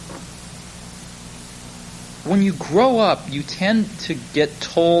when you grow up, you tend to get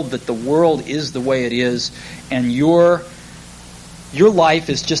told that the world is the way it is, and your life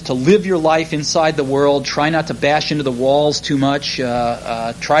is just to live your life inside the world, try not to bash into the walls too much,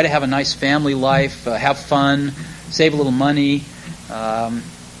 try to have a nice family life, have fun, save a little money.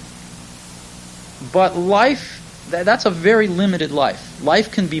 But life, that's a very limited life.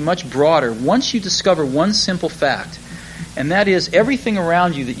 Life can be much broader once you discover one simple fact, and that is everything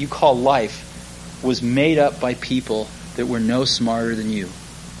around you that you call life was made up by people that were no smarter than you.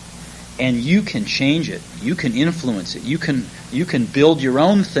 And you can change it. You can influence it. You can build your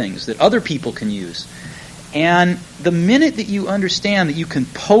own things that other people can use. And the minute that you understand that you can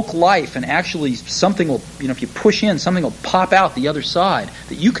poke life and actually something will, if you push in, something will pop out the other side,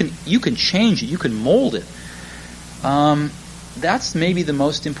 that you can change it, you can mold it. That's maybe the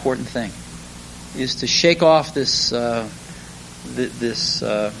most important thing, is to shake off this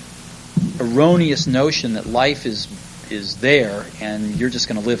erroneous notion that life is there and you're just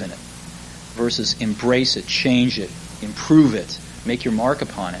going to live in it, versus embrace it, change it, improve it, make your mark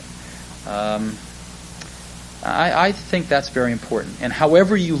upon it. I think that's very important. And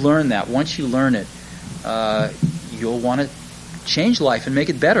however you learn that, once you learn it, you'll want to change life and make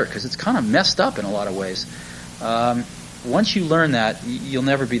it better, because it's kind of messed up in a lot of ways. Once you learn that, you'll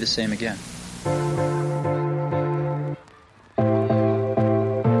never be the same again.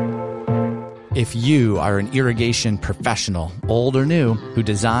 If you are an irrigation professional, old or new, who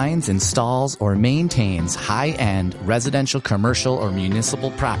designs, installs, or maintains high-end residential, commercial, or municipal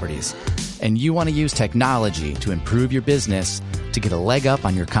properties, and you want to use technology to improve your business to get a leg up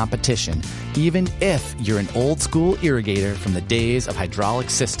on your competition, even if you're an old-school irrigator from the days of hydraulic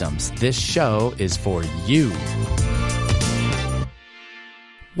systems, this show is for you.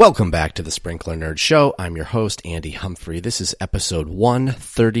 Welcome back to the Sprinkler Nerd Show. I'm your host, Andy Humphrey. This is episode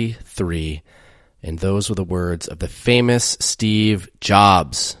 133. And those were the words of the famous Steve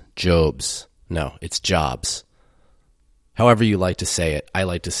Jobs. No, it's Jobs. However you like to say it, I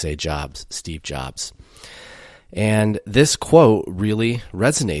like to say Jobs, Steve Jobs. And this quote really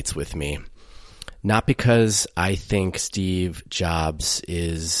resonates with me. Not because I think Steve Jobs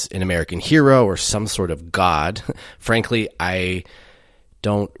is an American hero or some sort of god. Frankly, I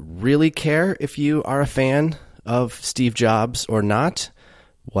don't really care if you are a fan of Steve Jobs or not.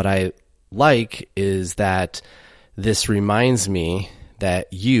 What I like is that this reminds me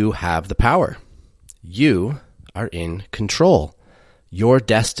that you have the power. You are in control. Your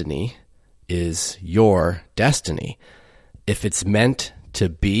destiny is your destiny. If it's meant to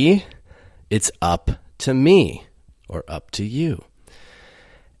be, it's up to me or up to you.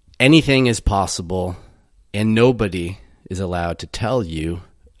 Anything is possible, and nobody is allowed to tell you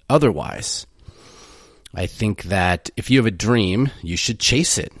otherwise. I think that if you have a dream, you should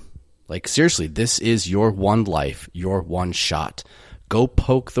chase it. Like, seriously, this is your one life, your one shot. Go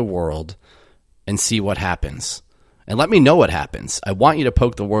poke the world and see what happens. And let me know what happens. I want you to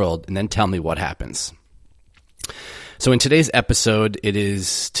poke the world and then tell me what happens. So in today's episode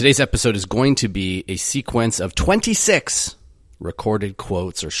is going to be a sequence of 26 recorded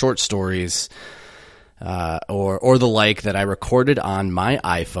quotes or short stories or the like that I recorded on my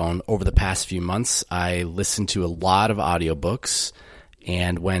iPhone over the past few months. I listened to a lot of audiobooks.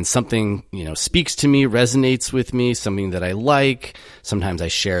 And when something, speaks to me, resonates with me, something that I like, sometimes I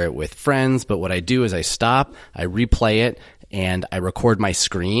share it with friends. But what I do is I stop, I replay it, and I record my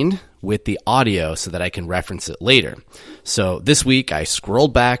screen with the audio so that I can reference it later. So this week I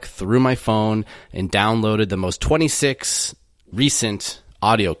scrolled back through my phone and downloaded the most 26 recent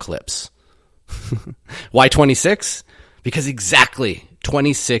audio clips. Why 26? Because exactly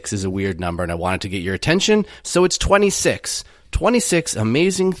 26 is a weird number and I wanted to get your attention. So it's 26. 26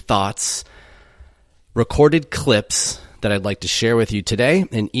 amazing thoughts, recorded clips that I'd like to share with you today.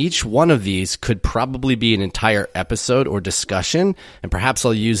 And each one of these could probably be an entire episode or discussion. And perhaps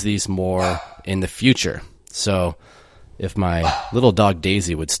I'll use these more in the future. So if my little dog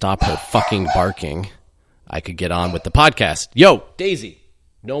Daisy would stop her fucking barking, I could get on with the podcast. Yo, Daisy,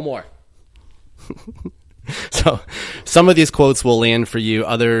 no more. So some of these quotes will land for you.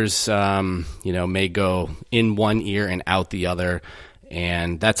 Others, may go in one ear and out the other.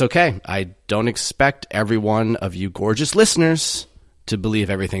 And that's okay. I don't expect every one of you gorgeous listeners to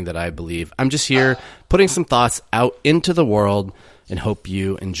believe everything that I believe. I'm just here putting some thoughts out into the world and hope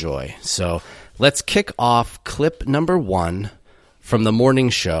you enjoy. So let's kick off clip number 1 from The Morning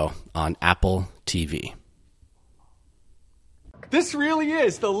Show on Apple TV. This really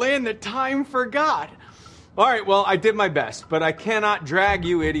is the land that time forgot. All right, well, I did my best, but I cannot drag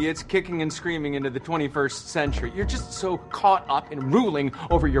you idiots kicking and screaming into the 21st century. You're just so caught up in ruling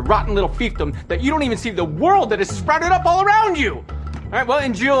over your rotten little fiefdom that you don't even see the world that has sprouted up all around you. All right, well,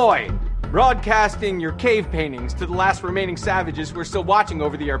 enjoy broadcasting your cave paintings to the last remaining savages who are still watching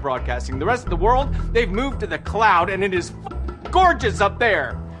over the air broadcasting. The rest of the world, they've moved to the cloud, and it is gorgeous up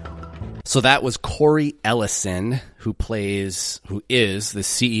there. So that was Corey Ellison, who is the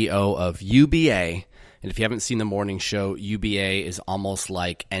CEO of UBA. And if you haven't seen the morning show, UBA is almost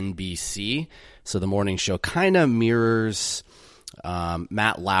like NBC. So the morning show kind of mirrors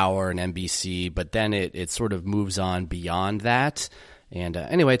Matt Lauer and NBC, but then it sort of moves on beyond that. And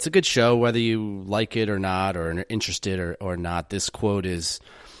anyway, it's a good show, whether you like it or not, or are interested or not. This quote is,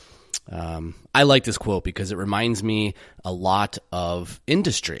 I like this quote because it reminds me a lot of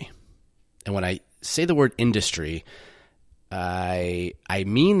industry. And when I say the word industry, I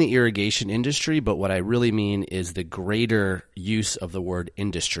mean the irrigation industry, but what I really mean is the greater use of the word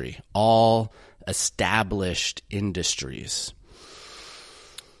industry, all established industries,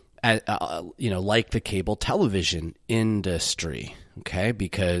 like the cable television industry, okay?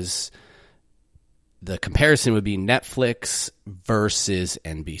 Because the comparison would be Netflix versus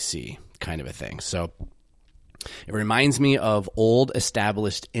NBC kind of a thing. So it reminds me of old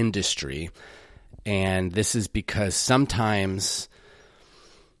established industry. And this is because sometimes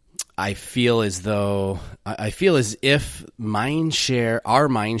I feel as if our mind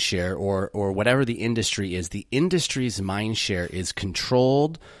share, or whatever the industry is, the industry's mind share is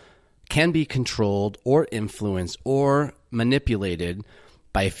controlled, can be controlled or influenced or manipulated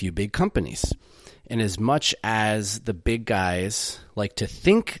by a few big companies. And as much as the big guys like to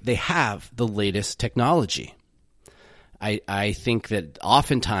think they have the latest technology, I think that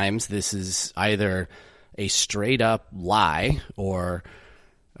oftentimes this is either a straight up lie or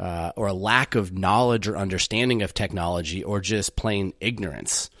a lack of knowledge or understanding of technology, or just plain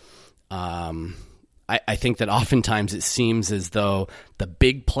ignorance. I think that oftentimes it seems as though the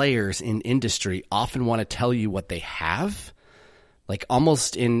big players in industry often want to tell you what they have, like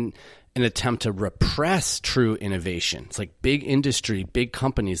almost in an attempt to repress true innovation. It's like big industry, big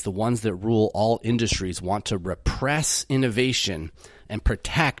companies, the ones that rule all industries, want to repress innovation and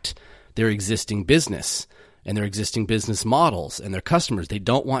protect their existing business and their existing business models and their customers. They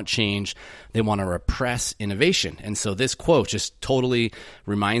don't want change. They want to repress innovation. And so this quote just totally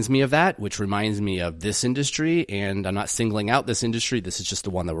reminds me of that, which reminds me of this industry. And I'm not singling out this industry. This is just the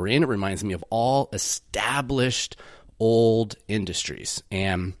one that we're in. It reminds me of all established old industries.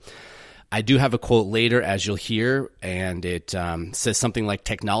 And I do have a quote later, as you'll hear, and it says something like,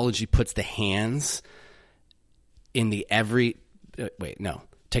 technology puts the hands in the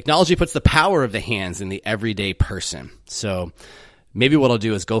technology puts the power of the hands in the everyday person. So maybe what I'll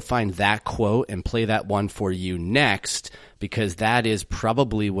do is go find that quote and play that one for you next, because that is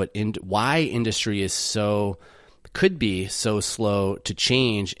probably why industry is could be so slow to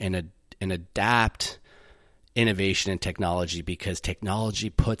change and adapt innovation and technology, because technology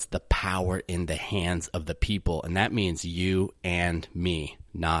puts the power in the hands of the people, and that means you and me,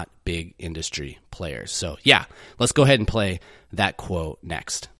 not big industry players. So yeah, let's go ahead and play that quote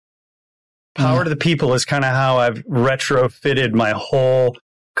next. Power to the people is kind of how I've retrofitted my whole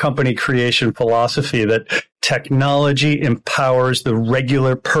company creation philosophy, that technology empowers the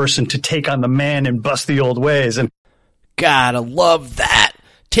regular person to take on the man and bust the old ways. And gotta love that.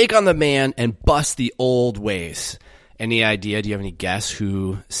 Take on the man and bust the old ways. Any idea? Do you have any guess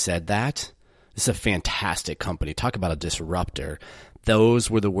who said that? This is a fantastic company. Talk about a disruptor. Those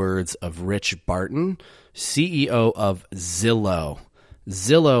were the words of Rich Barton, CEO of Zillow.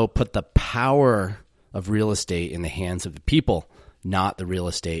 Zillow put the power of real estate in the hands of the people, not the real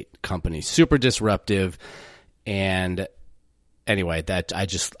estate company. Super disruptive. And anyway, that I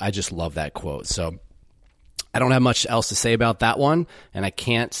just love that quote. So I don't have much else to say about that one, and I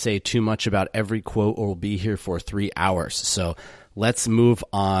can't say too much about every quote, or we'll be here for 3 hours. So let's move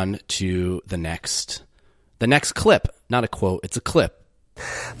on to the next clip. Not a quote, it's a clip.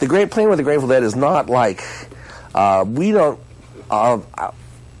 The Great Playing with the Grateful Dead is not like a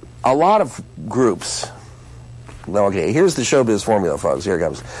lot of groups. Okay, here's the showbiz formula, folks. Here it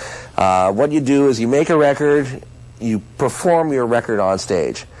comes. What you do is you make a record, you perform your record on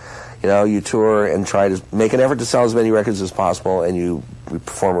stage. You tour and try to make an effort to sell as many records as possible, and you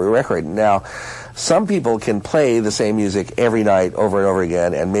perform your record. Now, some people can play the same music every night over and over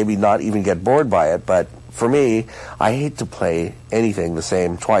again and maybe not even get bored by it, but for me, I hate to play anything the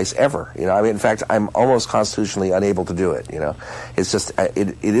same twice ever. In fact, I'm almost constitutionally unable to do it. It's just,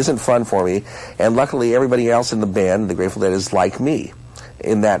 it isn't fun for me, and luckily everybody else in the band, the Grateful Dead, is like me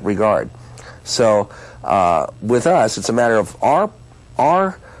in that regard. So with us, it's a matter of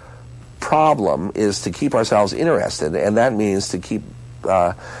our problem is to keep ourselves interested, and that means to keep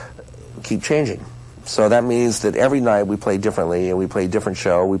changing. So that means that every night we play differently, and we play a different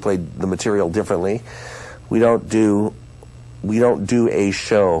show. We play the material differently. We don't do a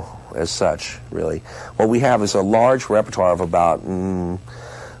show as such, really. What we have is a large repertoire of about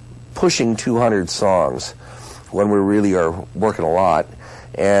pushing 200 songs when we really are working a lot,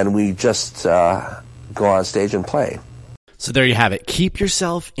 and we just go on stage and play. So there you have it. Keep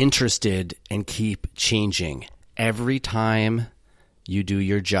yourself interested and keep changing. Every time you do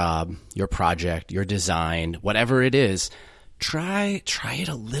your job, your project, your design, whatever it is, try it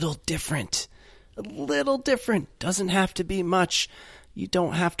a little different. A little different. Doesn't have to be much. You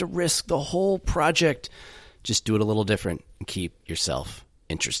don't have to risk the whole project. Just do it a little different and keep yourself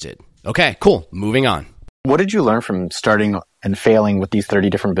interested. Okay, cool. Moving on. What did you learn from starting and failing with these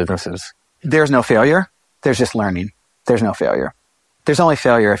 30 different businesses? There's no failure. There's just learning. There's no failure. There's only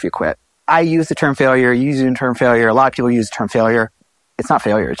failure if you quit. I use the term failure. You use the term failure. A lot of people use the term failure. It's not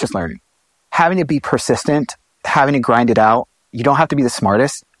failure. It's just learning. Having to be persistent, having to grind it out. You don't have to be the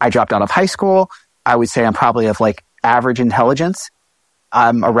smartest. I dropped out of high school. I would say I'm probably of like average intelligence.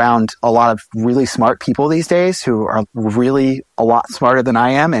 I'm around a lot of really smart people these days who are really a lot smarter than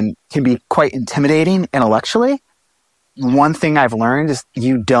I am and can be quite intimidating intellectually. One thing I've learned is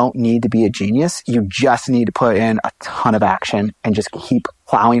you don't need to be a genius. You just need to put in a ton of action and just keep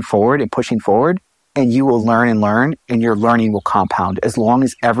plowing forward and pushing forward, and you will learn, and your learning will compound. As long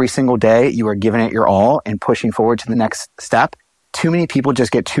as every single day you are giving it your all and pushing forward to the next step. Too many people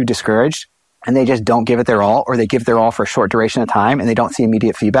just get too discouraged and they just don't give it their all, or they give their all for a short duration of time and they don't see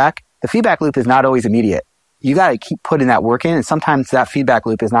immediate feedback. The feedback loop is not always immediate. You got to keep putting that work in, and sometimes that feedback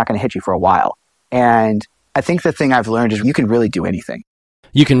loop is not going to hit you for a while. And I think the thing I've learned is you can really do anything.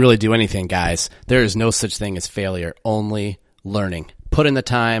 You can really do anything, guys. There is no such thing as failure, only learning. Put in the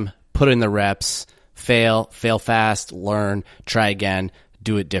time, put in the reps, fail fast, learn, try again,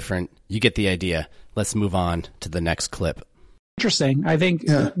 do it different. You get the idea. Let's move on to the next clip. Interesting. I think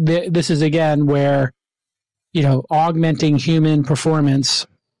this is, again, where, augmenting human performance,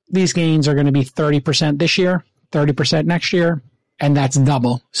 these gains are going to be 30% this year, 30% next year, and that's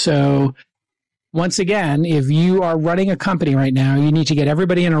double. So once again, if you are running a company right now, you need to get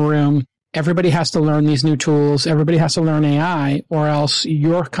everybody in a room. Everybody has to learn these new tools. Everybody has to learn AI, or else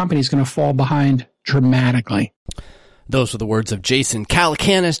your company is going to fall behind dramatically. Those were the words of Jason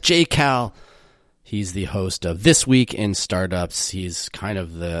Calacanis, J-Cal. He's the host of This Week in Startups. He's kind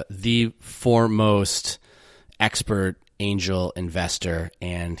of the foremost expert angel investor,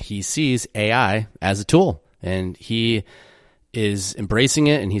 and he sees AI as a tool, and he is embracing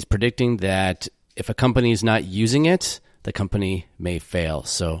it, and he's predicting that if a company is not using it, the company may fail.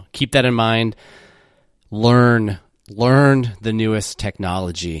 So keep that in mind. Learn the newest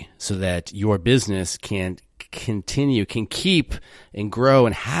technology so that your business can continue, can keep and grow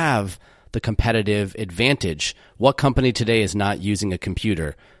and have the competitive advantage. What company today is not using a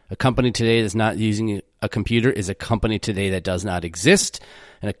computer? A company today that's not using a computer is a company today that does not exist.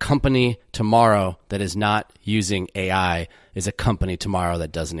 And a company tomorrow that is not using AI is a company tomorrow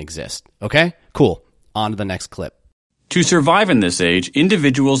that doesn't exist. Okay? Cool. On to the next clip. To survive in this age,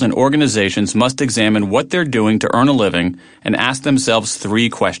 individuals and organizations must examine what they're doing to earn a living and ask themselves 3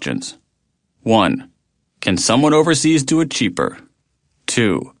 questions. 1. Can someone overseas do it cheaper?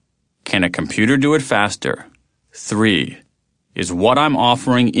 2. Can a computer do it faster? 3. Is what I'm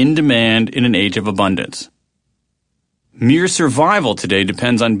offering in demand in an age of abundance? Mere survival today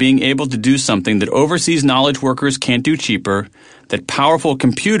depends on being able to do something that overseas knowledge workers can't do cheaper, that powerful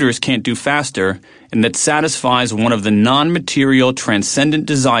computers can't do faster, and that satisfies one of the non-material transcendent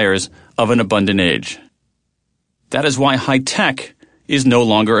desires of an abundant age. That is why high-tech is no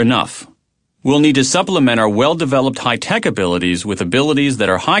longer enough. We'll need to supplement our well-developed high-tech abilities with abilities that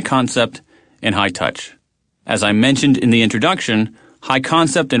are high-concept and high-touch. As I mentioned in the introduction,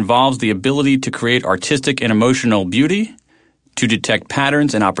 high-concept involves the ability to create artistic and emotional beauty, to detect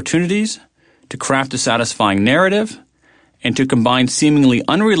patterns and opportunities, to craft a satisfying narrative, and to combine seemingly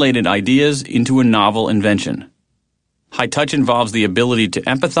unrelated ideas into a novel invention. High-touch involves the ability to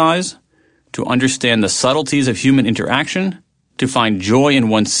empathize, to understand the subtleties of human interaction, to find joy in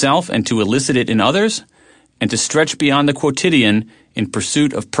oneself and to elicit it in others, and to stretch beyond the quotidian in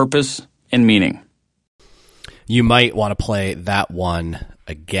pursuit of purpose and meaning. You might want to play that one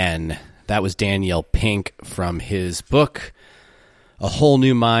again. That was Daniel Pink from his book, A Whole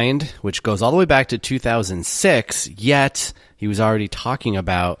New Mind, which goes all the way back to 2006, yet he was already talking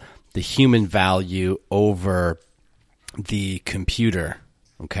about the human value over the computer.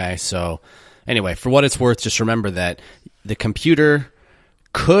 Okay, so anyway, for what it's worth, just remember that the computer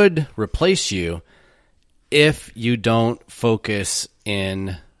could replace you if you don't focus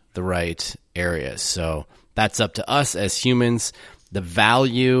in the right areas. So that's up to us as humans. The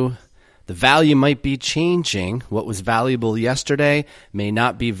value might be changing. What was valuable yesterday may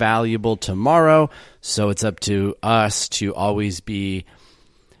not be valuable tomorrow. So it's up to us to always be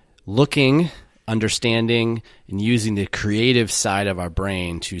looking, understanding, and using the creative side of our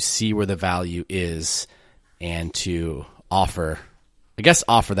brain to see where the value is and to offer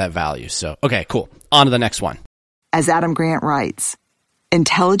that value. So, okay, cool. On to the next one. As Adam Grant writes,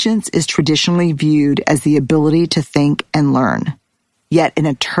 intelligence is traditionally viewed as the ability to think and learn. Yet in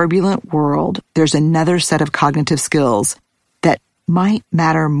a turbulent world, there's another set of cognitive skills that might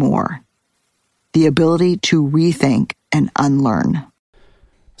matter more. The ability to rethink and unlearn.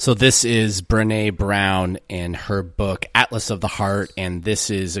 So this is Brené Brown in her book, Atlas of the Heart, and this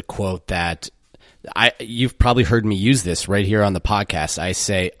is a quote that you've probably heard me use this right here on the podcast. I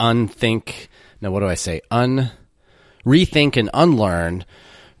say rethink and unlearn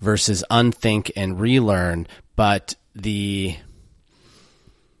versus unthink and relearn, but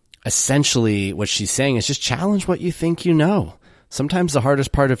essentially what she's saying is just challenge what you think you know. Sometimes the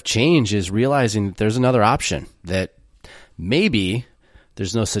hardest part of change is realizing that there's another option, that maybe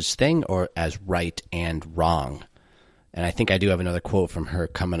there's no such thing as right and wrong. And I think I do have another quote from her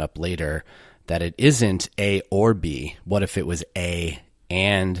coming up later, that it isn't A or B. What if it was A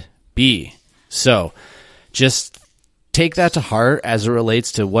and B? So just take that to heart as it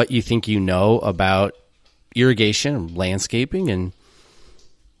relates to what you think you know about irrigation, landscaping, and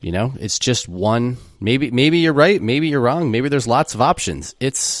it's just one. Maybe you're right. Maybe you're wrong. Maybe there's lots of options.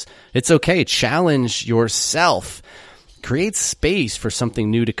 It's okay. Challenge yourself. Create space for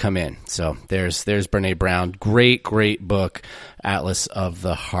something new to come in. So there's Brené Brown. Great book, Atlas of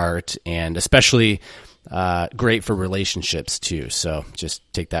the Heart, and especially great for relationships too. So just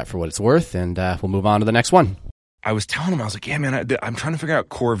take that for what it's worth, and we'll move on to the next one. I was telling him, I was like, yeah, man, I'm trying to figure out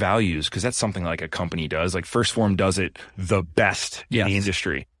core values, because that's something like a company does. Like First Form does it the best in the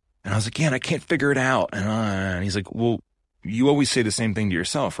industry. And I was like, yeah, and I can't figure it out. And he's like, well, you always say the same thing to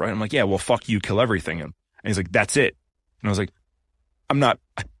yourself, right? I'm like, yeah, well, fuck you, kill everything. And he's like, that's it. And I was like, I'm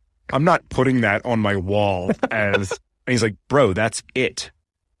not putting that on my wall as, and he's like, bro, that's it.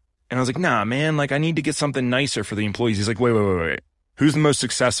 And I was like, nah, man, like I need to get something nicer for the employees. He's like, wait. Who's the most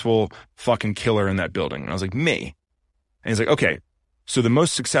successful fucking killer in that building? And I was like, me. And he's like, okay, so the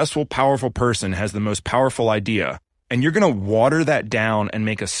most successful, powerful person has the most powerful idea, and you're going to water that down and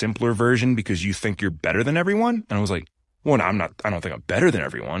make a simpler version because you think you're better than everyone? And I was like, well, no, I don't think I'm better than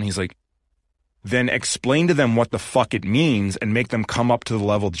everyone. He's like, then explain to them what the fuck it means and make them come up to the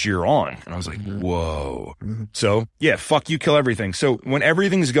level that you're on. And I was like, whoa. Mm-hmm. So yeah, fuck you, kill everything. So when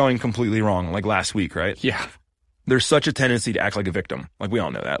everything's going completely wrong, like last week, right? Yeah. There's such a tendency to act like a victim. Like we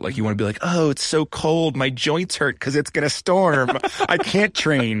all know that. Like you want to be like, oh, it's so cold. My joints hurt because it's going to storm. I can't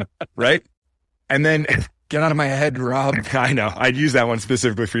train. Right. And then get out of my head, Rob. I know. I'd use that one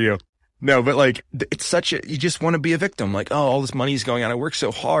specifically for you. No, but like, it's you just want to be a victim. Like, oh, all this money's going on. I work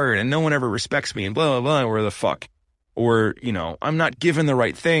so hard and no one ever respects me and blah, blah, blah. Where the fuck? Or, I'm not given the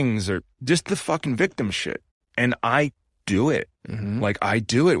right things, or just the fucking victim shit. And I do it. Mm-hmm. Like I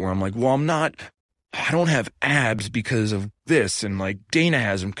do it where I'm like, well, I don't have abs because of this. And like Dana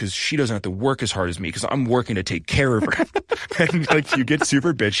has them because she doesn't have to work as hard as me because I'm working to take care of her. And like you get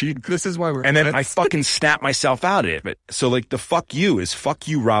super bitchy. This is why and then I fucking snap myself out of it. So like the fuck you is fuck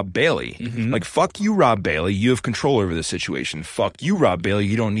you, Rob Bailey. Mm-hmm. Like fuck you, Rob Bailey. You have control over the situation. Fuck you, Rob Bailey.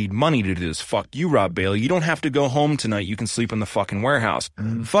 You don't need money to do this. Fuck you, Rob Bailey. You don't have to go home tonight. You can sleep in the fucking warehouse.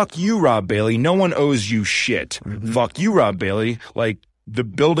 Mm-hmm. Fuck you, Rob Bailey. No one owes you shit. Mm-hmm. Fuck you, Rob Bailey. Like, the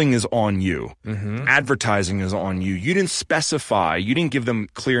building is on you. Mm-hmm. Advertising is on you. You didn't specify. You didn't give them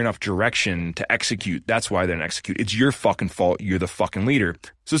clear enough direction to execute. That's why they didn't execute. It's your fucking fault. You're the fucking leader.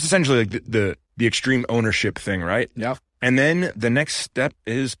 So it's essentially like the extreme ownership thing, right? Yeah. And then the next step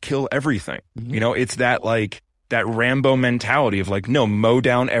is kill everything. Mm-hmm. It's that like that Rambo mentality of like, no, mow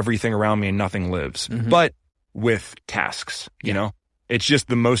down everything around me and nothing lives. Mm-hmm. But with tasks, you know? It's just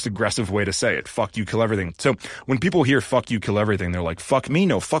the most aggressive way to say it. Fuck you, kill everything. So when people hear fuck you, kill everything, they're like, fuck me?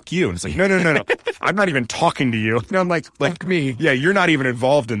 No, fuck you. And it's like, no. I'm not even talking to you. No, I'm like, fuck me. Yeah, you're not even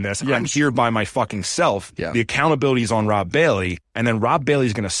involved in this. Yes. I'm here by my fucking self. Yeah. The accountability is on Rob Bailey. And then Rob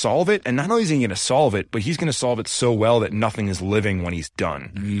Bailey's going to solve it. And not only is he going to solve it, but he's going to solve it so well that nothing is living when he's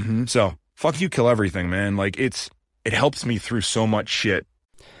done. Mm-hmm. So fuck you, kill everything, man. Like it helps me through so much shit.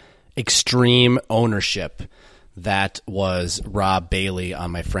 Extreme ownership. That was Rob Bailey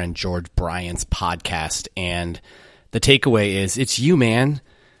on my friend George Bryant's podcast. And the takeaway is, it's you, man.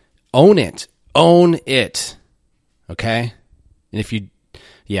 Own it. Own it. Okay? And if you,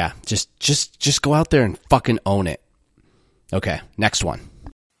 just go out there and fucking own it. Okay, next one.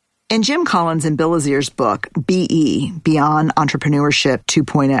 In Jim Collins and Bill Lazier's book, BE, Beyond Entrepreneurship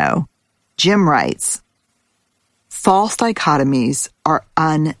 2.0, Jim writes, false dichotomies are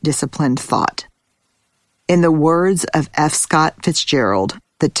undisciplined thought. In the words of F. Scott Fitzgerald,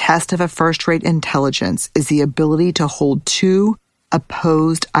 the test of a first-rate intelligence is the ability to hold two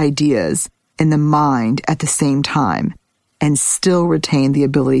opposed ideas in the mind at the same time and still retain the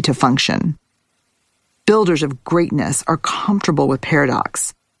ability to function. Builders of greatness are comfortable with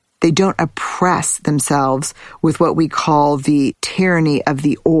paradox. They don't oppress themselves with what we call the tyranny of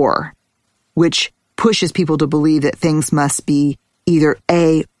the or, which pushes people to believe that things must be either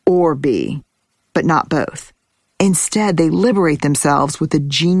A or B, but not both. Instead, they liberate themselves with the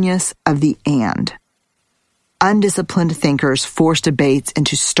genius of the and. Undisciplined thinkers force debates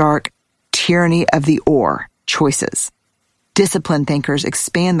into stark tyranny of the or choices. Disciplined thinkers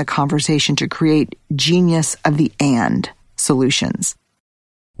expand the conversation to create genius of the and solutions.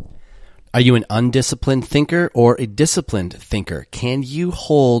 Are you an undisciplined thinker or a disciplined thinker? Can you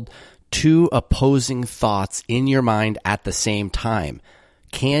hold two opposing thoughts in your mind at the same time?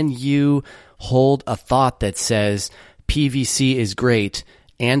 Can you hold a thought that says PVC is great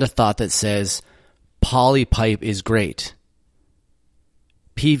and a thought that says poly pipe is great?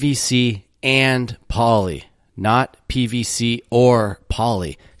 PVC and poly, not PVC or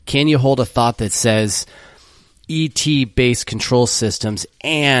poly. Can you hold a thought that says ET-based control systems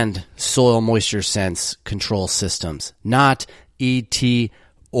and soil moisture sense control systems, not ET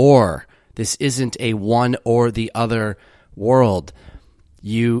or? This isn't a one or the other world.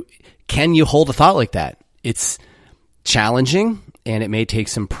 Can you hold a thought like that? It's challenging and it may take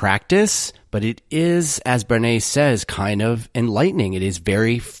some practice, but it is, as Bernays says, kind of enlightening. It is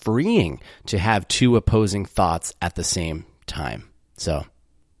very freeing to have two opposing thoughts at the same time. So,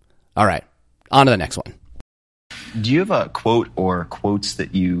 all right, on to the next one. Do you have a quote or quotes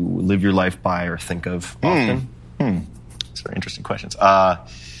that you live your life by or think of often? It's very interesting questions.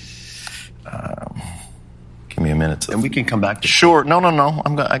 Give me a minute. And we can come back to Sure. No.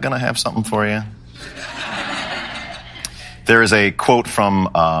 I'm going to have something for you. There is a quote from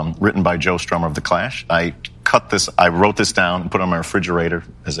written by Joe Strummer of The Clash. I wrote this down and put it on my refrigerator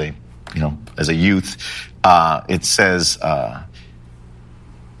as a youth. It says,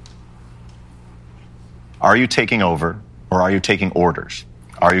 are you taking over or are you taking orders?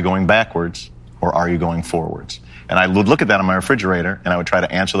 Are you going backwards or are you going forwards? And I would look at that on my refrigerator and I would try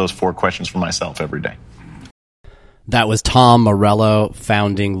to answer those 4 questions for myself every day. That was Tom Morello,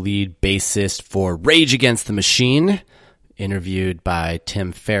 founding lead bassist for Rage Against the Machine, interviewed by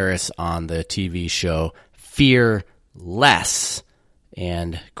Tim Ferriss on the TV show Fear Less,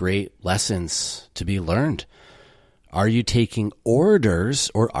 and great lessons to be learned. Are you taking orders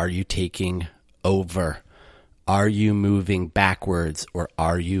or are you taking over? Are you moving backwards or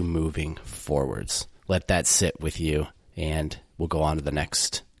are you moving forwards? Let that sit with you, and we'll go on to the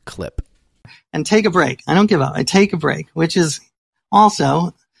next clip. And take a break. I don't give up. I take a break, which is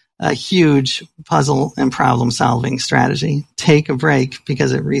also a huge puzzle and problem-solving strategy. Take a break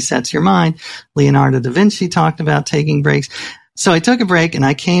because it resets your mind. Leonardo da Vinci talked about taking breaks. So I took a break and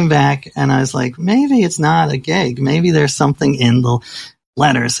I came back and I was like, maybe it's not a gig. Maybe there's something in the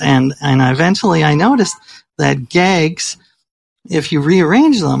letters. And eventually I noticed that gags, if you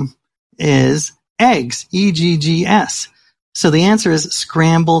rearrange them, is eggs, E-G-G-S. So the answer is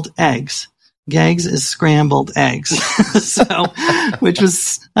scrambled eggs. Gags is scrambled eggs. So, which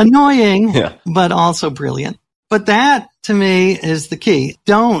was annoying, but also brilliant. But that, to me, is the key.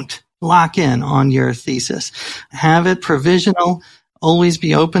 Don't lock in on your thesis. Have it provisional. Always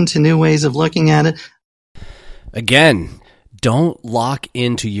be open to new ways of looking at it. Again, don't lock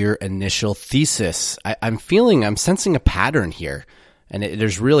into your initial thesis. I'm sensing a pattern here, and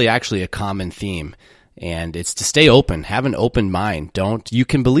there's really actually a common theme. And it's to stay open, have an open mind. You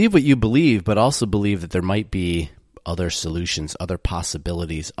can believe what you believe, but also believe that there might be other solutions, other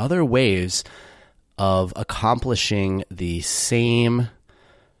possibilities, other ways of accomplishing the same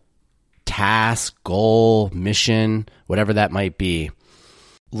task, goal, mission, whatever that might be.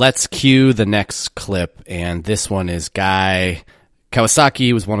 Let's cue the next clip. And this one is Guy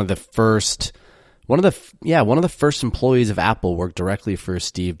Kawasaki was one of the first employees of Apple, worked directly for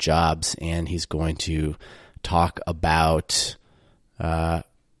Steve Jobs, and he's going to talk about how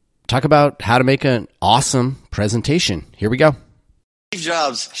to make an awesome presentation. Here we go. Steve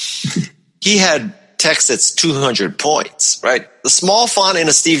Jobs, he had text that's 200 points, right? The small font in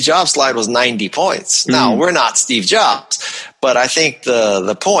a Steve Jobs slide was 90 points. Now, we're not Steve Jobs, but I think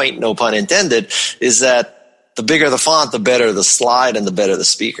the point, no pun intended, is that the bigger the font, the better the slide and the better the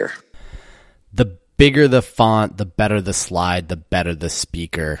speaker. The bigger the font, the better the slide, the better the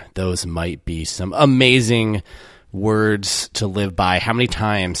speaker. Those might be some amazing words to live by. How many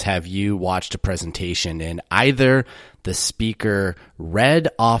times have you watched a presentation and either the speaker read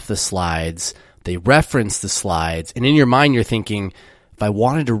off the slides, they reference the slides, and in your mind you're thinking, if I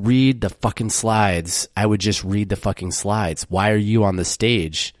wanted to read the fucking slides, I would just read the fucking slides. Why are you on the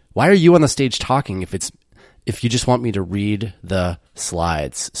stage? Why are you on the stage talking if you just want me to read the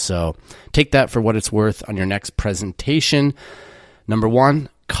slides? So take that for what it's worth on your next presentation. Number 1,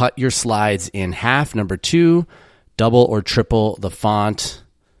 cut your slides in half. Number 2, double or triple the font.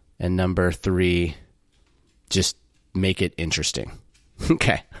 And number 3, just make it interesting.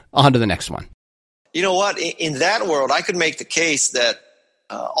 Okay, on to the next one. You know what? In that world, I could make the case that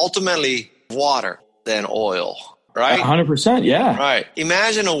ultimately water than oil, right? 100%, yeah. Right.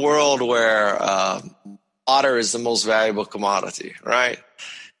 Imagine a world where water is the most valuable commodity, right?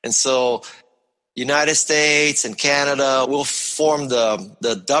 And so United States and Canada will form the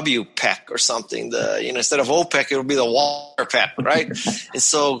WPEC or something. Instead of OPEC, it'll be the water PEC, right? And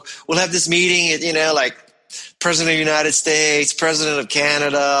so we'll have this meeting, like President of the United States, President of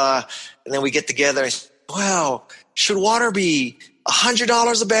Canada, and then we get together and, well, should water be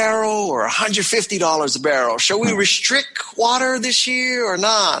 $100 a barrel or $150 a barrel? Shall we restrict water this year or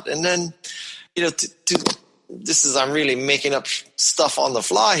not? And then, I'm really making up stuff on the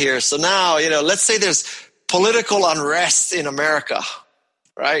fly here. So now, let's say there's political unrest in America,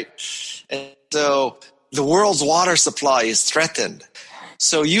 right? And so the world's water supply is threatened.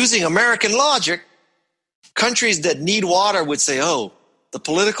 So using American logic, countries that need water would say, oh, the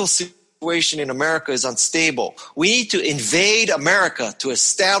political situation in America is unstable. We need to invade America to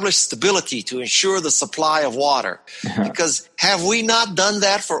establish stability, to ensure the supply of water. Because have we not done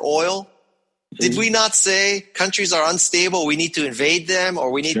that for oil? Did we not say countries are unstable, we need to invade them,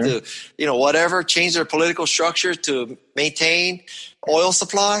 or we need to, change their political structure to maintain oil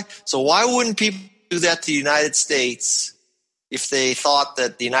supply? So why wouldn't people do that to the United States if they thought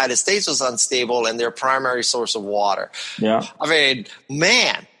that the United States was unstable and their primary source of water? Yeah. I mean,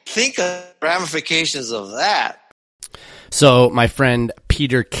 man, think of the ramifications of that. So my friend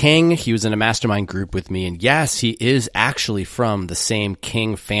Peter King, he was in a mastermind group with me, and yes, he is actually from the same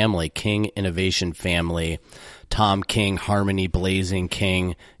King family, King Innovation family. Tom King, Harmony, Blazing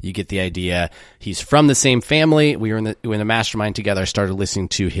King. You get the idea. He's from the same family. We were in the mastermind together. I started listening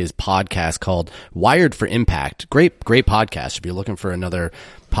to his podcast called Wired for Impact. Great podcast. If you're looking for another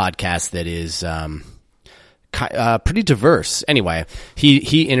podcast that is pretty diverse. Anyway,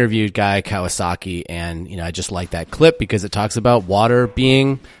 he interviewed Guy Kawasaki, and I just like that clip because it talks about water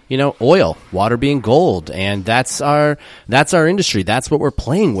being oil, water being gold, and that's our industry. That's what we're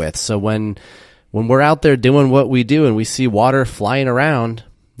playing with. So when we're out there doing what we do and we see water flying around,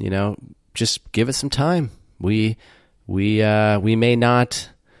 just give it some time. We may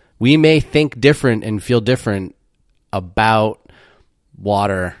think different and feel different about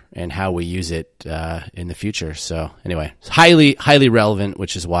water and how we use it in the future. So anyway, it's highly relevant,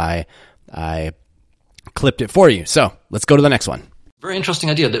 which is why I clipped it for you. So let's go to the next one. Very interesting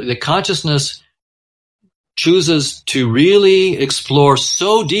idea. The consciousness chooses to really explore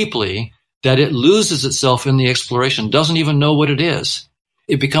so deeply that it loses itself in the exploration, doesn't even know what it is.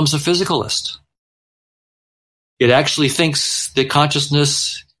 It becomes a physicalist. It actually thinks that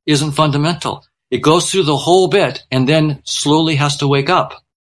consciousness isn't fundamental. It goes through the whole bit and then slowly has to wake up.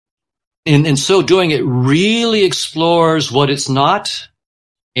 In so doing, it really explores what it's not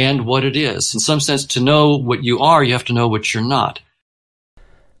and what it is. In some sense, to know what you are, you have to know what you're not.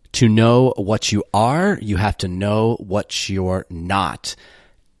 To know what you are, you have to know what you're not.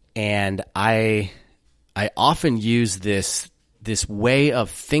 And I often use this way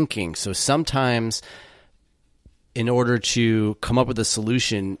of thinking. So sometimes in order to come up with a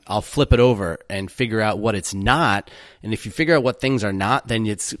solution, I'll flip it over and figure out what it's not. And if you figure out what things are not, then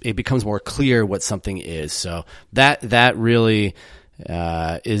it becomes more clear what something is. So that really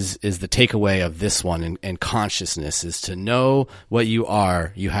is the takeaway of this one. And consciousness is to know what you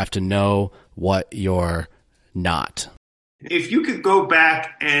are. You have to know what you're not. If you could go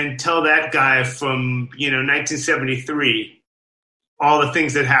back and tell that guy from 1973 all the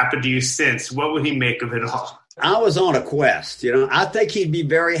things that happened to you since, what would he make of it all? I was on a quest, I think he'd be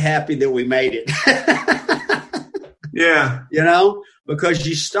very happy that we made it. Yeah. Because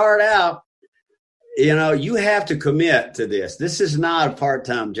you start out, you have to commit to this. This is not a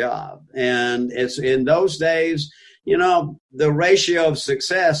part-time job. And it's in those days, the ratio of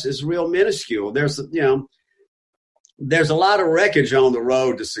success is real minuscule. There's a lot of wreckage on the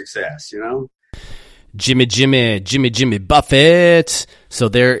road to success, Jimmy Buffett. So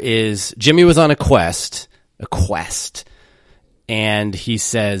Jimmy was on a quest, and he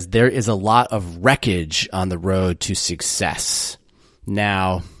says there is a lot of wreckage on the road to success.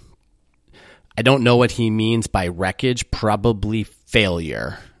 Now, I don't know what he means by wreckage, probably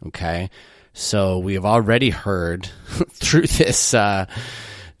failure, okay? So we have already heard through this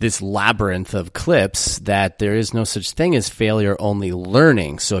labyrinth of clips that there is no such thing as failure, only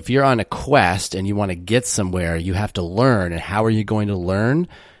learning. So if you're on a quest and you want to get somewhere, you have to learn. And how are you going to learn?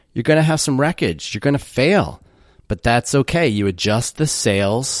 You're going to have some wreckage. You're going to fail, but that's okay. You adjust the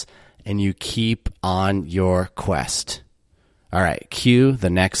sails and you keep on your quest. All right, cue the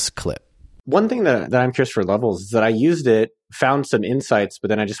next clip. One thing that I'm curious for Levels is that I used it, found some insights, but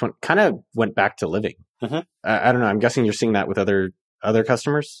then I just went back to living. Mm-hmm. I don't know. I'm guessing you're seeing that with other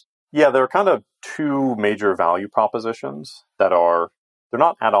customers? Yeah, there are kind of two major value propositions that they're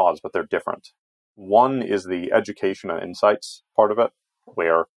not at odds, but they're different. One is the education and insights part of it,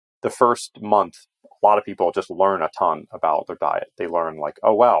 where the first month, a lot of people just learn a ton about their diet. They learn like,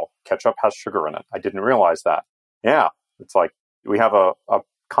 oh, wow, ketchup has sugar in it. I didn't realize that. Yeah, it's like we have a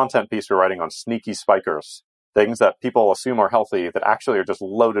content piece we're writing on sneaky spikers, things that people assume are healthy that actually are just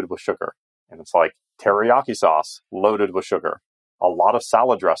loaded with sugar. And it's like teriyaki sauce loaded with sugar. A lot of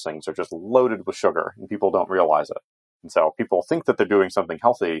salad dressings are just loaded with sugar and people don't realize it. And so people think that they're doing something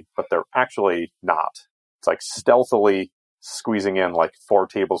healthy, but they're actually not. It's like stealthily squeezing in like 4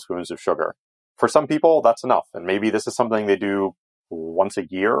 tablespoons of sugar. For some people, that's enough. And maybe this is something they do once a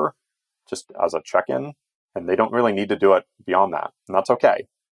year, just as a check-in, and they don't really need to do it beyond that. And that's okay.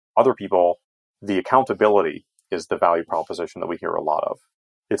 Other people, the accountability is the value proposition that we hear a lot of.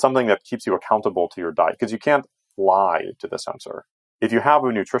 It's something that keeps you accountable to your diet because you can't lie to the sensor. If you have a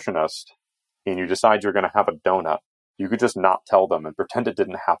nutritionist and you decide you're going to have a donut, you could just not tell them and pretend it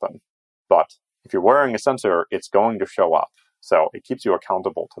didn't happen. But if you're wearing a sensor, it's going to show up. So it keeps you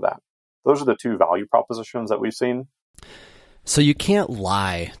accountable to that. Those are the two value propositions that we've seen. So you can't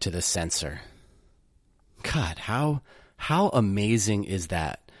lie to the sensor. God, how amazing is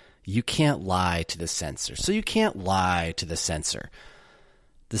that? You can't lie to the sensor. So you can't lie to the sensor.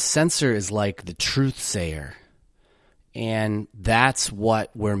 The sensor is like the truth sayer. And that's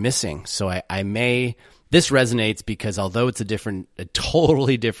what we're missing. So this resonates because although it's a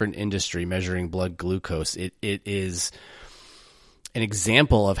totally different industry measuring blood glucose, it is an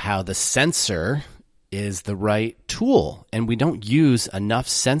example of how the sensor is the right tool. And we don't use enough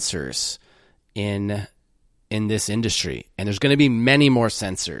sensors in this industry. And there's going to be many more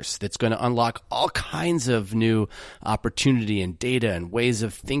sensors that's going to unlock all kinds of new opportunity and data and ways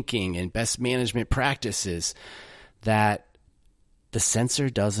of thinking and best management practices that the sensor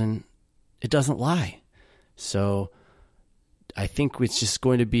doesn't lie. So I think it's just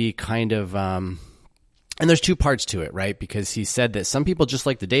going to be kind of, and there's two parts to it, right? Because he said that some people just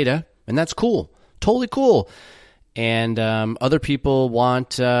like the data, and that's cool, totally cool. And other people want,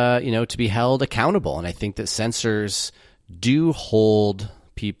 to be held accountable. And I think that sensors do hold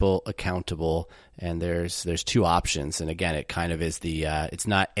people accountable. And there's two options. And again, it kind of is it's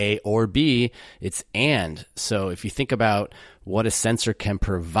not A or B, it's and. So if you think about what a sensor can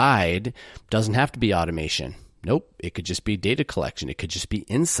provide, it doesn't have to be automation. Nope. It could just be data collection. It could just be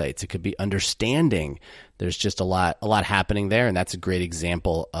insights. It could be understanding. There's just a lot happening there. And that's a great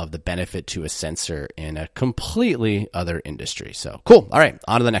example of the benefit to a sensor in a completely other industry. So cool. All right.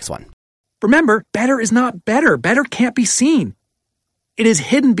 On to the next one. Remember, better is not better. Better can't be seen. It is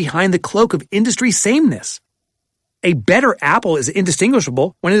hidden behind the cloak of industry sameness. A better apple is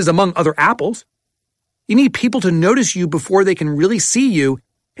indistinguishable when it is among other apples. You need people to notice you before they can really see you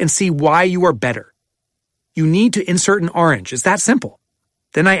and see why you are better. You need to insert an orange. It's that simple.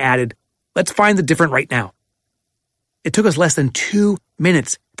 Then I added, let's find the different right now. It took us less than 2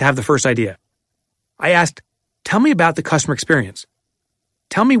 minutes to have the first idea. I asked, tell me about the customer experience.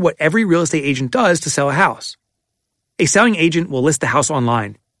 Tell me what every real estate agent does to sell a house. A selling agent will list the house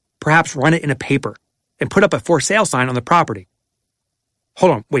online, perhaps run it in a paper, and put up a for sale sign on the property.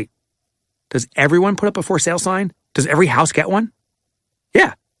 Hold on, wait. Does everyone put up a for sale sign? Does every house get one?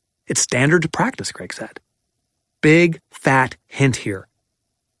 Yeah, it's standard practice, Greg said. Big, fat hint here.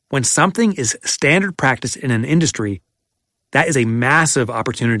 When something is standard practice in an industry, that is a massive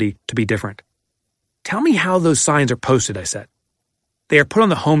opportunity to be different. Tell me how those signs are posted, I said. They are put on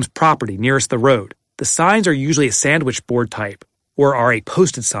the home's property nearest the road. The signs are usually a sandwich board type or are a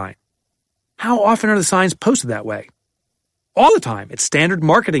posted sign. How often are the signs posted that way? All the time. It's standard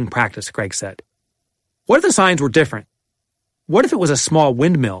marketing practice, Greg said. What if the signs were different? What if it was a small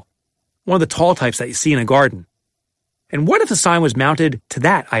windmill, one of the tall types that you see in a garden? And what if the sign was mounted to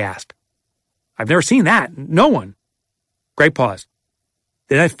that, I asked. I've never seen that. No one. Greg paused.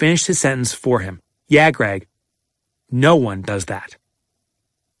 Then I finished his sentence for him. Yeah, Greg, no one does that.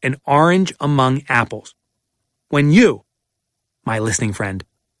 An orange among apples. When you, my listening friend,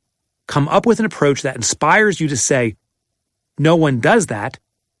 come up with an approach that inspires you to say, no one does that,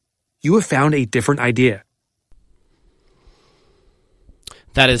 you have found a different idea.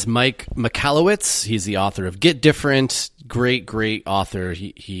 That is Mike Michalowicz. He's the author of Get Different. Great author.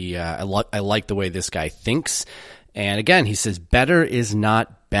 I like the way this guy thinks. And again, he says, better is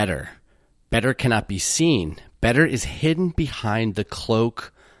not better. Better cannot be seen. Better is hidden behind the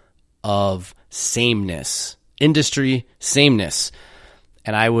cloak of sameness. Industry sameness.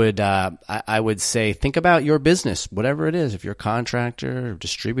 And I would say, think about your business, whatever it is. If you're a contractor,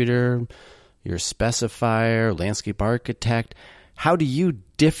 distributor, you're a specifier, landscape architect, how do you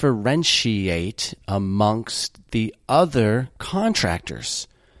differentiate amongst the other contractors?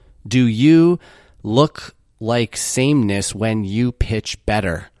 Do you look like sameness when you pitch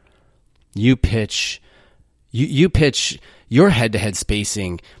better? You pitch your head-to-head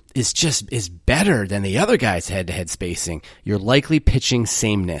spacing is better than the other guy's head-to-head spacing. You're likely pitching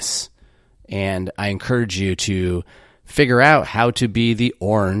sameness. And I encourage you to figure out how to be the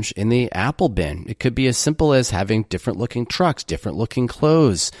orange in the apple bin. It could be as simple as having different looking trucks, different looking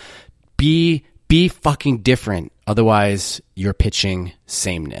clothes. Be fucking different. Otherwise, you're pitching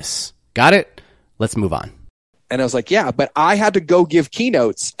sameness. Got it? Let's move on. And I was like, yeah, but I had to go give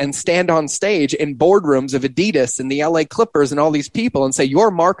keynotes and stand on stage in boardrooms of Adidas and the LA Clippers and all these people and say,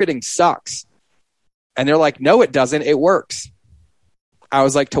 your marketing sucks. And they're like, no, it doesn't. It works. I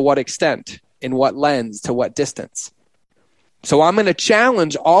was like, to what extent? In what lens? To what distance? So I'm going to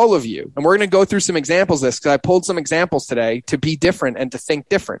challenge all of you, and we're going to go through some examples of this because I pulled some examples today to be different and to think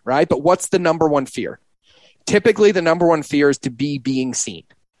different, right? But what's the number one fear? Typically, the number one fear is to be being seen,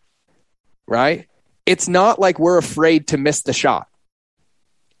 right? It's not like we're afraid to miss the shot.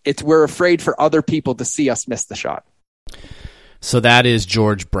 It's we're afraid for other people to see us miss the shot. So that is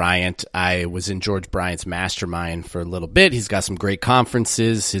George Bryant. I was in George Bryant's mastermind for a little bit. He's got some great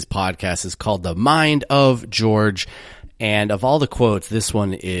conferences. His podcast is called The Mind of George. And of all the quotes, this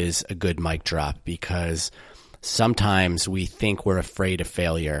one is a good mic drop because sometimes we think we're afraid of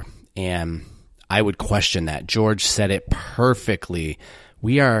failure. And I would question that. George said it perfectly.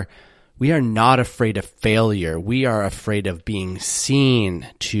 We are not afraid of failure. We are afraid of being seen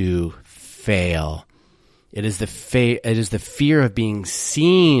to fail. It is the fear of being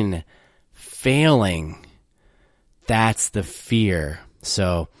seen failing. That's the fear.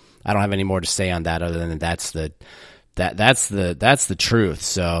 So I don't have any more to say on that other than that's the truth.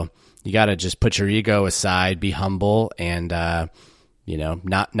 So you got to just put your ego aside, be humble, and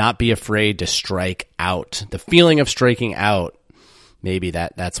not be afraid to strike out. The feeling of striking out, maybe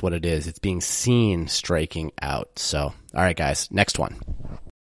that's what it is. It's being seen striking out. So, all right, guys, next one.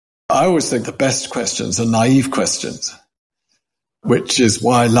 I always think the best questions are naive questions, which is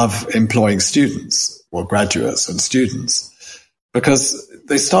why I love employing students or graduates and students, because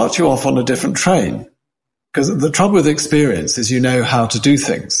they start you off on a different train. Because the trouble with experience is you know how to do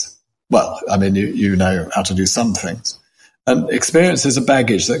things. Well, I mean, you know how to do some things. And experience is a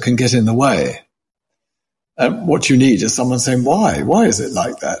baggage that can get in the way. And what you need is someone saying, why? Why is it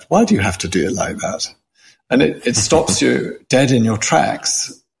like that? Why do you have to do it like that? And it stops you dead in your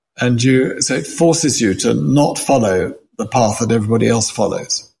tracks. So it forces you to not follow the path that everybody else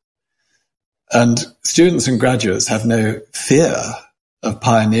follows. And students and graduates have no fear of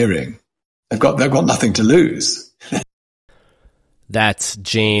pioneering. They've got nothing to lose. That's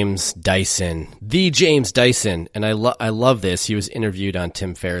James Dyson, the James Dyson. And I love this. He was interviewed on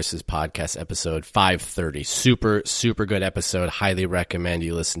Tim Ferriss's podcast, episode 530. Super, super good episode. Highly recommend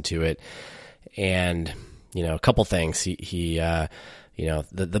you listen to it. And, a couple things. The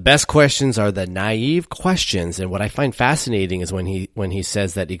best questions are the naive questions. And what I find fascinating is when he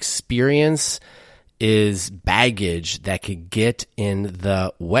says that experience is baggage that could get in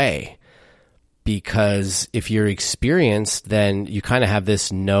the way. Because if you're experienced, then you kind of have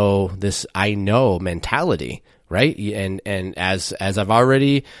this I know mentality, right? And as I've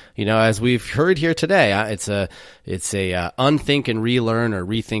already, as we've heard here today, it's a unthink and relearn or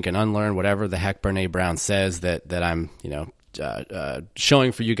rethink and unlearn, whatever the heck Brene Brown says that I'm,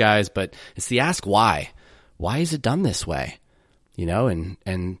 showing for you guys. But it's the ask why. Why is it done this way? And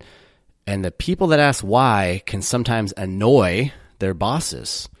the people that ask why can sometimes annoy their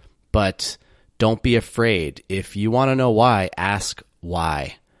bosses, but Don't be afraid. If you want to know why, ask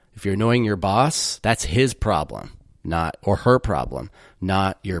why. If you're annoying your boss, that's his problem, or her problem,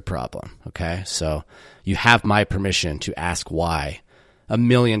 not your problem. Okay? So you have my permission to ask why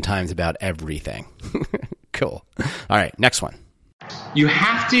 1,000,000 times about everything. Cool. All right, next one.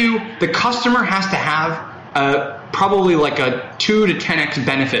 The customer has to have probably like a 2 to 10x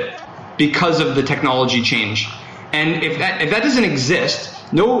benefit because of the technology change. And if that doesn't exist,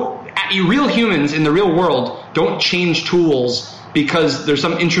 real humans in the real world don't change tools because there's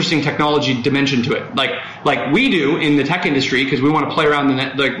some interesting technology dimension to it, like we do in the tech industry, because we want to play around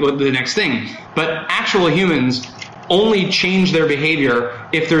the next thing. But actual humans only change their behavior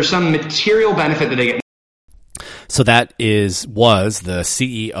if there's some material benefit that they get. So that was the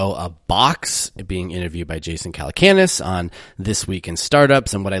CEO of Box being interviewed by Jason Calacanis on This Week in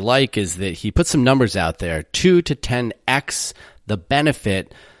Startups. And what I like is that he put some numbers out there, 2 to 10x the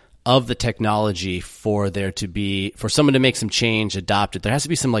benefit of the technology for someone to make some change, adopt it. There has to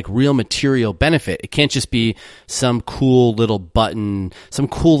be some like real material benefit. It can't just be some cool little button, some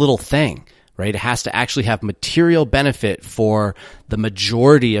cool little thing. Right? It has to actually have material benefit for the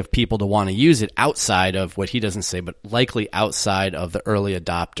majority of people to want to use it outside of what he doesn't say, but likely outside of the early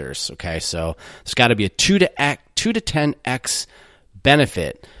adopters. Okay. So there's got to be a 2 to 10x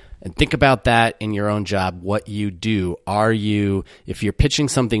benefit. And think about that in your own job, what you do. If you're pitching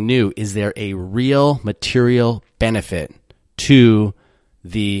something new, is there a real material benefit to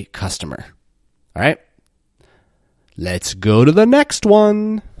the customer? All right. Let's go to the next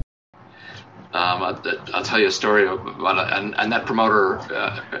one. I'll tell you a story about a net promoter,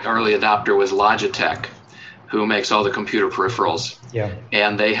 early adopter was Logitech, who makes all the computer peripherals. Yeah.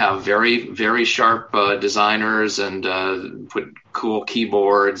 And they have very, very sharp designers and put cool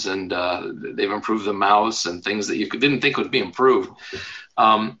keyboards, and they've improved the mouse and things that you didn't think would be improved.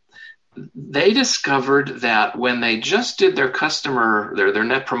 They discovered that when they just did their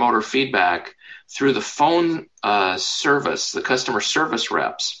net promoter feedback through the phone service, the customer service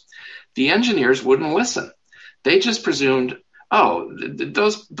reps, the engineers wouldn't listen. They just presumed,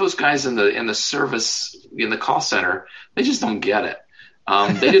 those guys in the service, in the call center, they just don't get it.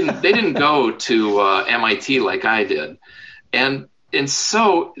 They didn't go to MIT like I did, and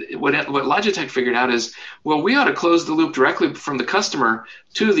so what Logitech figured out is, well, we ought to close the loop directly from the customer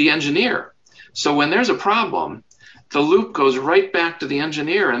to the engineer. So when there's a problem, the loop goes right back to the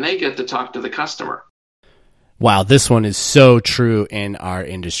engineer, and they get to talk to the customer. Wow, this one is so true in our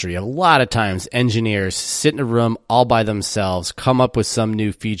industry. A lot of times engineers sit in a room all by themselves, come up with some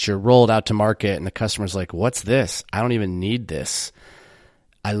new feature, roll it out to market, and the customer's like, what's this? I don't even need this.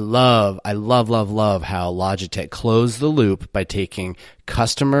 I love how Logitech closed the loop by taking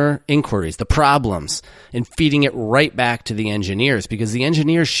customer inquiries, the problems, and feeding it right back to the engineers, because the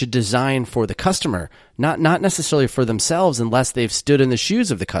engineers should design for the customer, not necessarily for themselves unless they've stood in the shoes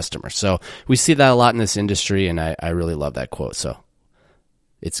of the customer. So we see that a lot in this industry, and I really love that quote. So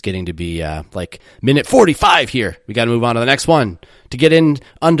it's getting to be like minute 45 here. We got to move on to the next one to get in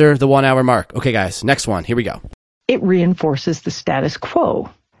under the 1 hour mark. Okay, guys, next one. Here we go. It reinforces the status quo.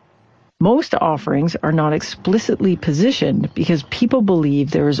 Most offerings are not explicitly positioned because people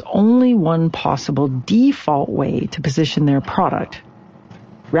believe there is only one possible default way to position their product.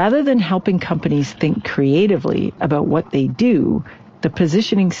 Rather than helping companies think creatively about what they do, the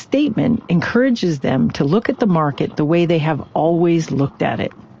positioning statement encourages them to look at the market the way they have always looked at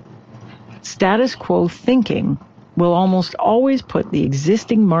it. Status quo thinking will almost always put the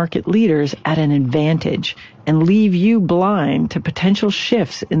existing market leaders at an advantage and leave you blind to potential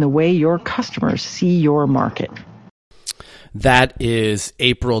shifts in the way your customers see your market. That is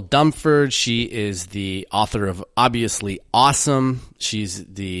April Dumford. She is the author of Obviously Awesome. She's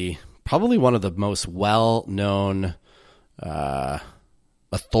probably one of the most well-known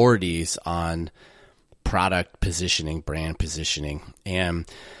authorities on product positioning, brand positioning. And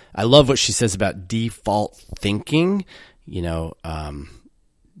I love what she says about default thinking.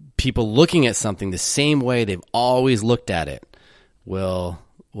 People looking at something the same way they've always looked at it will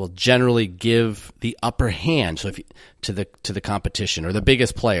generally give the upper hand to the competition or the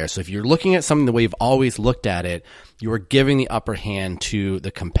biggest player. So if you're looking at something the way you've always looked at it, you are giving the upper hand to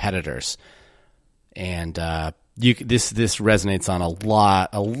the competitors. And this resonates on a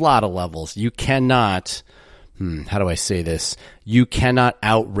lot of levels. You cannot, how do I say this? You cannot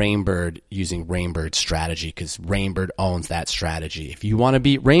out Rainbird using Rainbird's strategy, because Rainbird owns that strategy. If you want to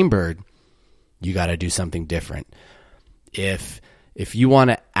beat Rainbird, you got to do something different. If you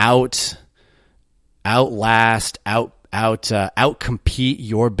want to outcompete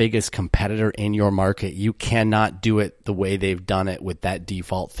your biggest competitor in your market, you cannot do it the way they've done it with that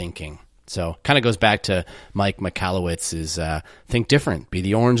default thinking. So kind of goes back to Mike Michalowicz's think different, be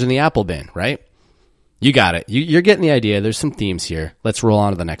the orange in the apple bin, right? You got it. You're getting the idea. There's some themes here. Let's roll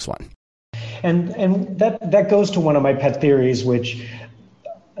on to the next one. And that goes to one of my pet theories, which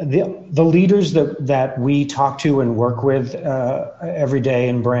the leaders that we talk to and work with every day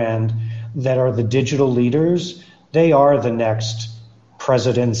in brand that are the digital leaders, they are the next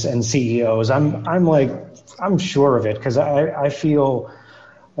presidents and CEOs. I'm sure of it, because I feel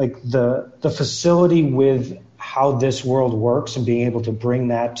like the facility with how this world works and being able to bring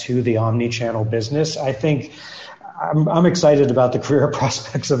that to the omni-channel business, I think I'm excited about the career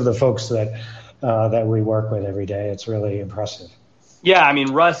prospects of the folks that we work with every day. It's really impressive. Yeah, I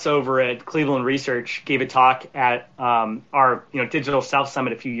mean, Russ over at Cleveland Research gave a talk at our Digital South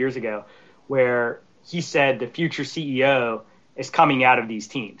Summit a few years ago, where he said the future CEO is coming out of these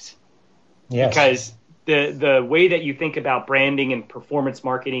teams. Yes. Because the way that you think about branding and performance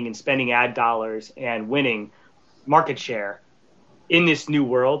marketing and spending ad dollars and winning market share in this new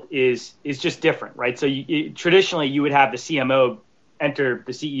world is just different, right? So traditionally you would have the CMO enter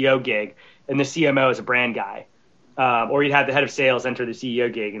the CEO gig, and the CMO is a brand guy. Or you'd have the head of sales enter the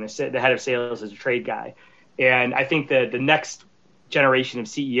CEO gig, and the head of sales is a trade guy. And I think that the next generation of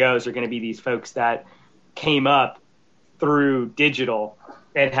CEOs are going to be these folks that came up through digital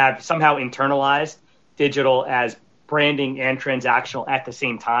and have somehow internalized digital as branding and transactional at the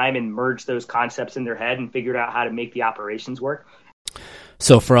same time, and merged those concepts in their head and figured out how to make the operations work.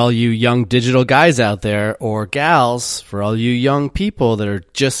 So for all you young digital guys out there, or gals, for all you young people that are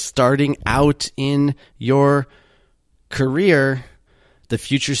just starting out in your career, the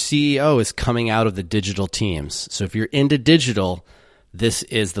future CEO is coming out of the digital teams. So if you're into digital, this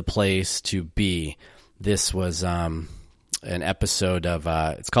is the place to be. This was an episode of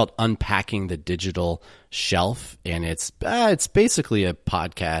it's called Unpacking the Digital Shelf, and it's basically a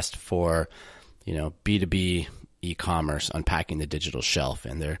podcast for B2B e-commerce, unpacking the digital shelf.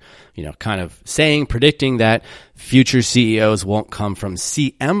 And they're kind of predicting that future CEOs won't come from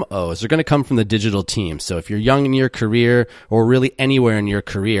CMOs. They're going to come from the digital team. So if you're young in your career, or really anywhere in your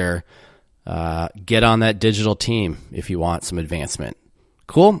career, get on that digital team if you want some advancement.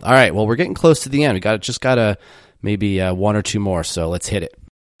 Cool. All right. Well, we're getting close to the end. We got maybe one or two more. So let's hit it.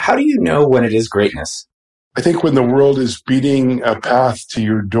 How do you know when it is greatness? I think when the world is beating a path to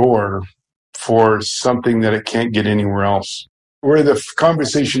your door for something that it can't get anywhere else. Where the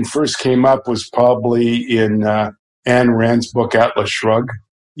conversation first came up was probably in Ayn Rand's book, Atlas Shrugged,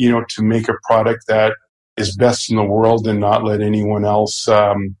 to make a product that is best in the world and not let anyone else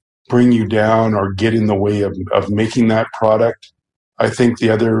bring you down or get in the way of making that product. I think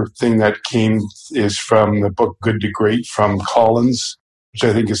the other thing that came is from the book Good to Great from Collins, which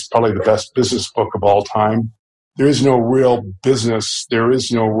I think is probably the best business book of all time. There is no real business. There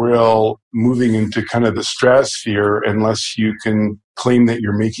is no real moving into kind of the stratosphere unless you can claim that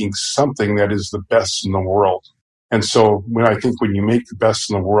you're making something that is the best in the world. And so when you make the best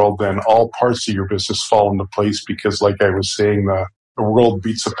in the world, then all parts of your business fall into place, because like I was saying, the world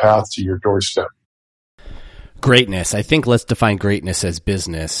beats a path to your doorstep. Greatness. I think let's define greatness as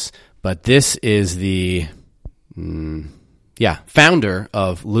business, but this is the founder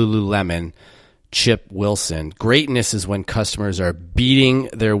of Lululemon, Chip Wilson. Greatness is when customers are beating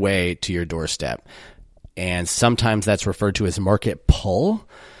their way to your doorstep. And sometimes that's referred to as market pull.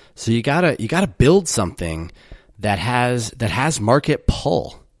 So you gotta build something that has market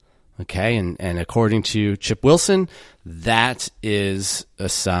pull. Okay. And according to Chip Wilson, that is a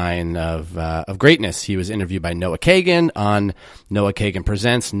sign of greatness. He was interviewed by Noah Kagan on Noah Kagan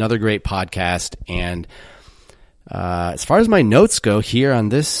Presents, another great podcast. And as far as my notes go here on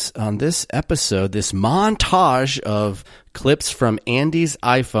this episode, this montage of clips from Andy's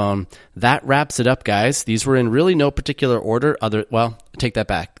iPhone, that wraps it up, guys. These were in really no particular order. I take that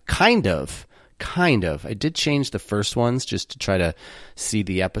back. Kind of. I did change the first ones just to try to see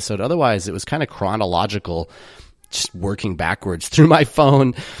the episode. Otherwise, it was kind of chronological, just working backwards through my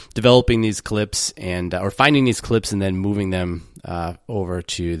phone, developing these clips or finding these clips and then moving them over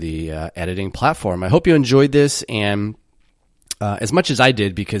to the editing platform. I hope you enjoyed this, and as much as I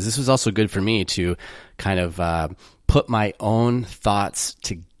did, because this was also good for me to kind of put my own thoughts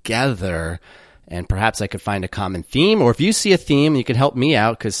together, and perhaps I could find a common theme. Or if you see a theme, you can help me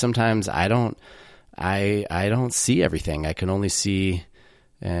out, because sometimes I don't see everything. I can only see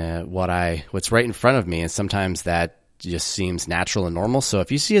what's right in front of me, and sometimes that just seems natural and normal. So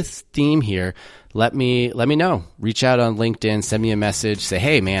if you see a theme here, let me know. Reach out on LinkedIn, send me a message, say,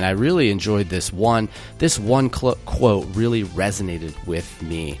 hey man, I really enjoyed this one quote really resonated with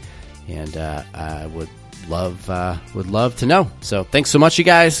me. And I would love to know. So thanks so much, you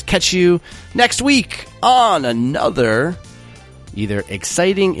guys. Catch you next week on another either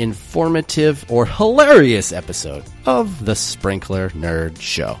exciting, informative, or hilarious episode of the Sprinkler Nerd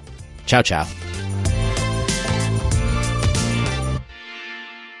Show. Ciao, ciao.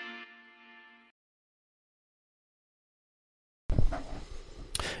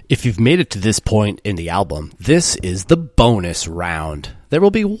 If you've made it to this point in the album, this is the bonus round. There'll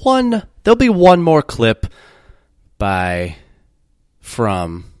be one more clip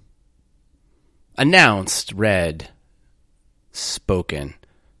from announced, read, spoken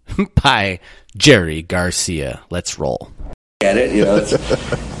by Jerry Garcia. Let's roll. At it,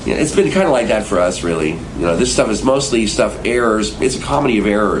 it's been kind of like that for us, really. This stuff is mostly errors. It's a comedy of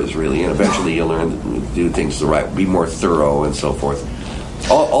errors, really, and eventually you'll learn to do things the right, be more thorough, and so forth.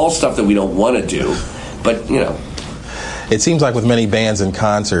 All stuff that we don't want to do, but It seems like with many bands in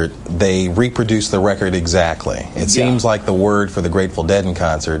concert, they reproduce the record exactly. It seems like the word for the Grateful Dead in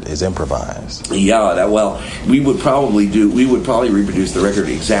concert is improvised. Yeah, we would probably reproduce the record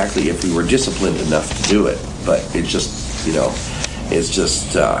exactly if we were disciplined enough to do it. But it's just,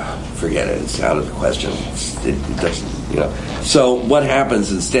 forget it. It's out of the question. It doesn't, So what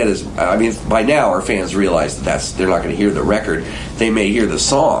happens instead is, by now our fans realize that they're not going to hear the record. They may hear the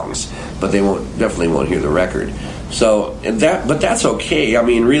songs, but they definitely won't hear the record. So, but that's okay.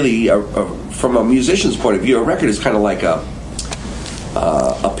 Really, from a musician's point of view, a record is kind of like a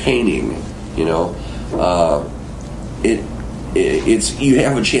painting. It's you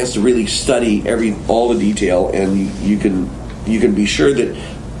have a chance to really study all the detail, and you can be sure that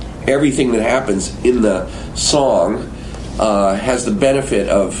everything that happens in the song has the benefit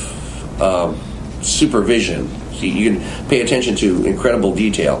of supervision. So you can pay attention to incredible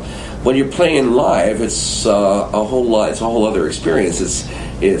detail. When you're playing live, it's a whole other experience.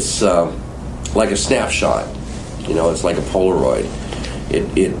 It's like a snapshot. It's like a Polaroid.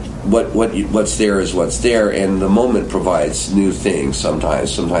 What's there is what's there, and the moment provides new things.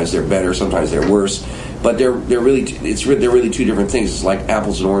 Sometimes they're better, sometimes they're worse, but they're really two different things. It's like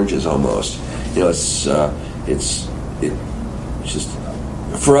apples and oranges almost. It's just.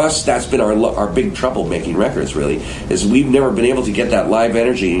 For us, that's been our big trouble making records, really, is we've never been able to get that live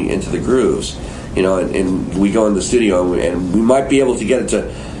energy into the grooves, and we go in the studio and we might be able to get it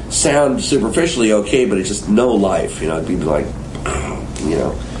to sound superficially okay, but it's just no life, it'd be like,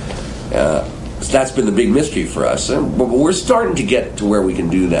 so that's been the big mystery for us, but we're starting to get to where we can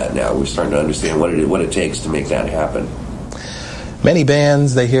do that now. We're starting to understand what it takes to make that happen. Many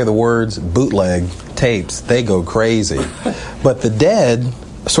bands, they hear the words bootleg tapes, they go crazy. But the Dead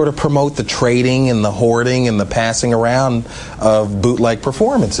sort of promote the trading and the hoarding and the passing around of bootleg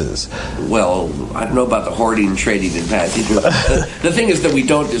performances. Well, I don't know about the hoarding, trading, and passing. The thing is that we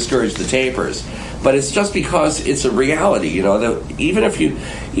don't discourage the tapers, but it's just because it's a reality. That even if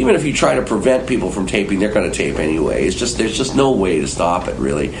you try to prevent people from taping, they're going to tape anyway. There's just no way to stop it,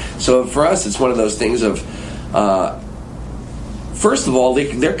 really. So for us, it's one of those things of. First of all,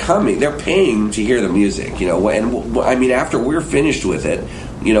 they're coming. They're paying to hear the music, and after we're finished with it,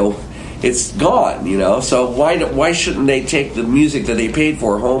 it's gone, So why shouldn't they take the music that they paid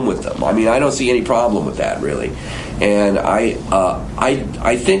for home with them? I don't see any problem with that, really. And I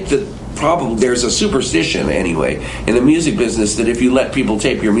think that probably there's a superstition anyway in the music business that if you let people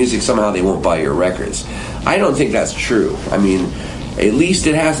tape your music, somehow they won't buy your records. I don't think that's true. At least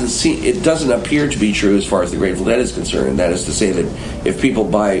it doesn't appear to be true as far as the Grateful Dead is concerned. That is to say that if people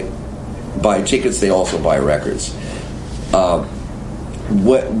buy tickets, they also buy records,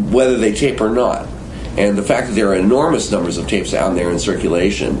 whether they tape or not. And the fact that there are enormous numbers of tapes out there in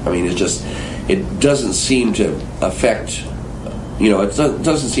circulation, it doesn't seem to affect. It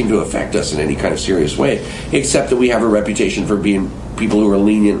doesn't seem to affect us in any kind of serious way, except that we have a reputation for being people who are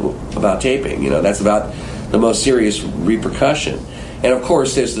lenient about taping. That's about the most serious repercussion. And of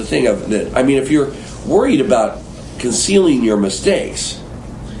course, there's the thing of that. If you're worried about concealing your mistakes,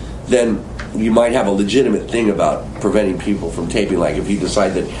 then you might have a legitimate thing about preventing people from taping. Like if you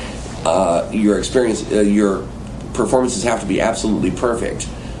decide that your performances have to be absolutely perfect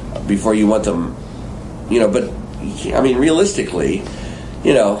before you want them, But realistically,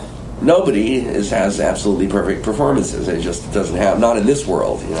 nobody has absolutely perfect performances. It just doesn't have, not in this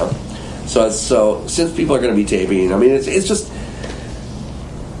world, So since people are going to be taping, it's just.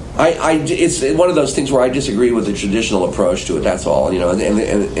 It's one of those things where I disagree with the traditional approach to it. That's all, and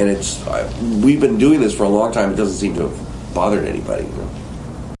it's we've been doing this for a long time. It doesn't seem to have bothered anybody.